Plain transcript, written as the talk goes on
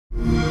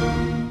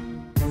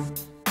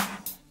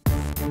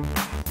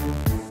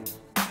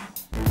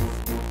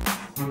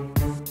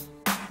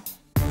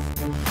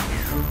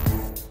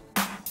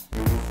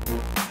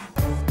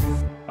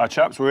Hi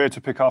chaps, we're here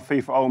to pick our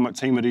FIFA Ultimate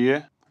Team of the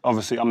Year.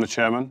 Obviously, I'm the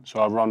chairman, so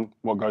I run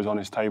what goes on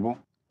this table.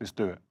 Let's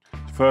do it.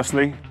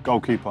 Firstly,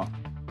 goalkeeper.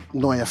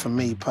 Neuer for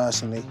me,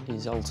 personally.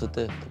 He's altered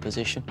the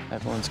position.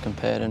 Everyone's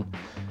comparing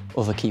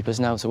other keepers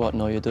now to what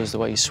Neuer does, the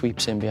way he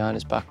sweeps in behind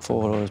his back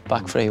four or his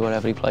back three,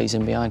 whatever he plays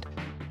in behind.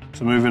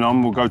 So moving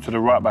on, we'll go to the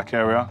right-back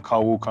area.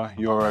 Kyle Walker,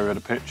 your area of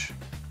the pitch.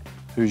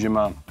 Who's your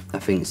man? I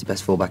think it's the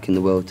best full-back in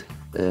the world,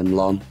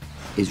 Lon.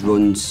 His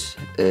runs,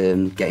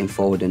 getting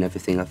forward and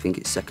everything, I think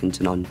it's second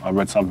to none. I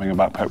read something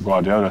about Pep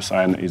Guardiola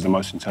saying that he's the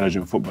most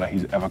intelligent footballer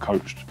he's ever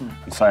coached.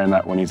 And saying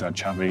that when he's had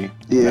Xavi,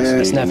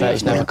 Messi,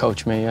 He's never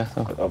coached me, yeah.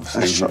 So.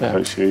 Obviously, he's not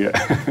coached you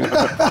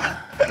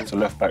yet. So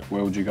left-back,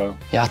 where would you go?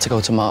 You had to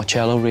go to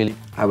Marcello, really.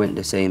 I went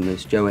the same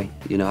as Joey.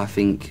 You know, I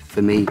think,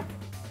 for me...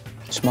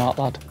 Smart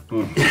lad.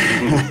 I'm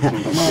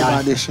not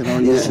about this, you know.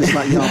 It's just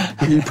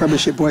like, you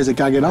Premiership boys are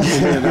gagging up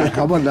over here now.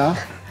 Come on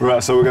now.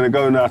 Right, so we're going to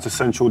go now to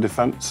central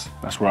defence.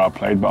 That's where I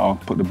played, but I'll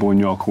put the ball in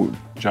your court,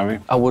 Joey.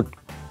 I would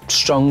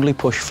strongly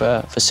push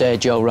for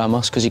Sergio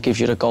Ramos because he gives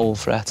you the goal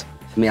threat.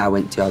 For me, I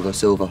went Thiago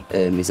Silva.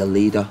 He's a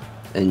leader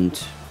and,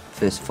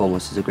 first and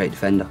foremost, he's a great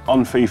defender.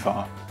 On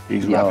FIFA,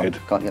 he's rapid.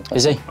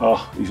 Is he?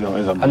 Oh, he's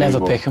unbelievable. I never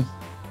pick him.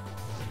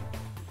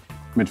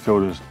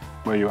 Midfielders,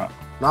 where you at?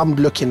 I'm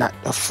looking at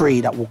a three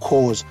that will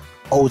cause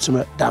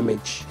ultimate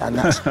damage, and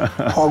that's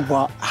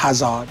Pogba,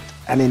 Hazard,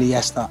 and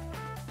Iniesta.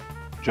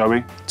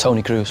 Joey?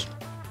 Toni Kroos.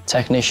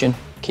 Technician,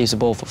 keeps the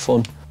ball for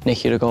fun,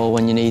 nick you a goal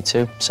when you need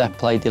to, set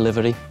play,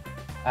 delivery.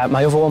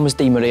 My other one was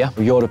Di Maria,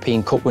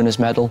 European Cup winners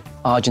medal.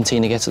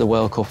 Argentina get to the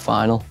World Cup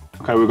final.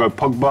 OK, we'll go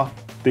Pogba,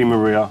 Di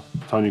Maria,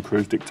 Toni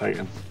Kroos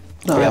dictating.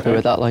 Are you happy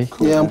with that, like?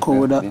 Cool, yeah, I'm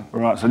cool with that. All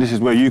right, so this is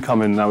where you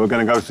come in now. We're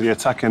going to go to the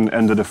attacking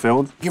end of the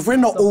field. If we're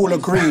not all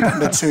agreed on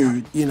the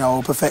two, you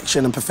know,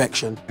 perfection and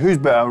perfection. Who's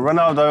better,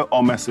 Ronaldo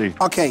or Messi?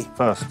 OK,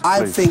 First, I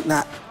please. think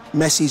that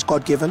Messi's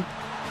God-given.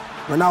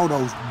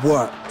 Ronaldo's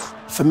work.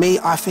 For me,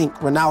 I think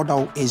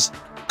Ronaldo is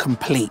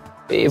complete.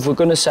 If we're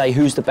going to say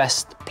who's the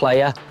best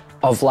player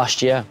of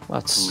last year,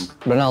 that's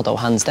Ronaldo,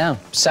 hands down.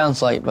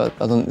 Sounds like, but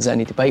I don't think there's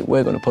any debate.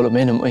 We're going to put him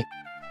in, aren't we?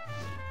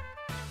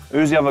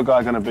 Who's the other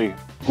guy going to be?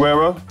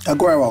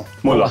 Aguero.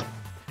 Muller.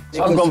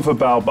 I've gone for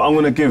Bale, but I'm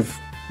going to give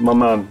my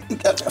man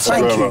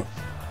Thank Aguero. you.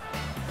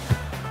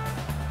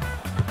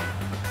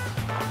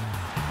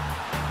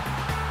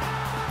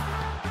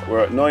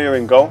 We're at Neuer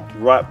in goal,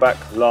 right back,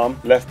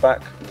 Lahm, left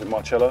back, is it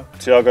Marcello,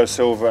 Thiago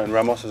Silva and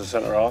Ramos as a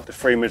centre half, the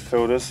three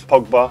midfielders,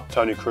 Pogba,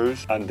 Toni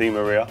Kroos and Di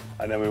Maria,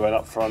 and then we went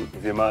up front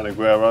with your man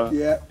Aguero,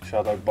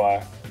 shadowed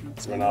by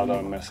Ronaldo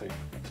and Messi.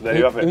 So there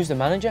you have it. Who's the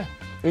manager?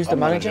 Who's the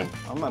manager?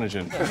 I'm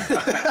managing.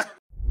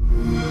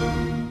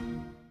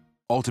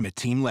 Ultimate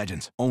Team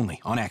Legends, only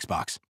on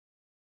Xbox.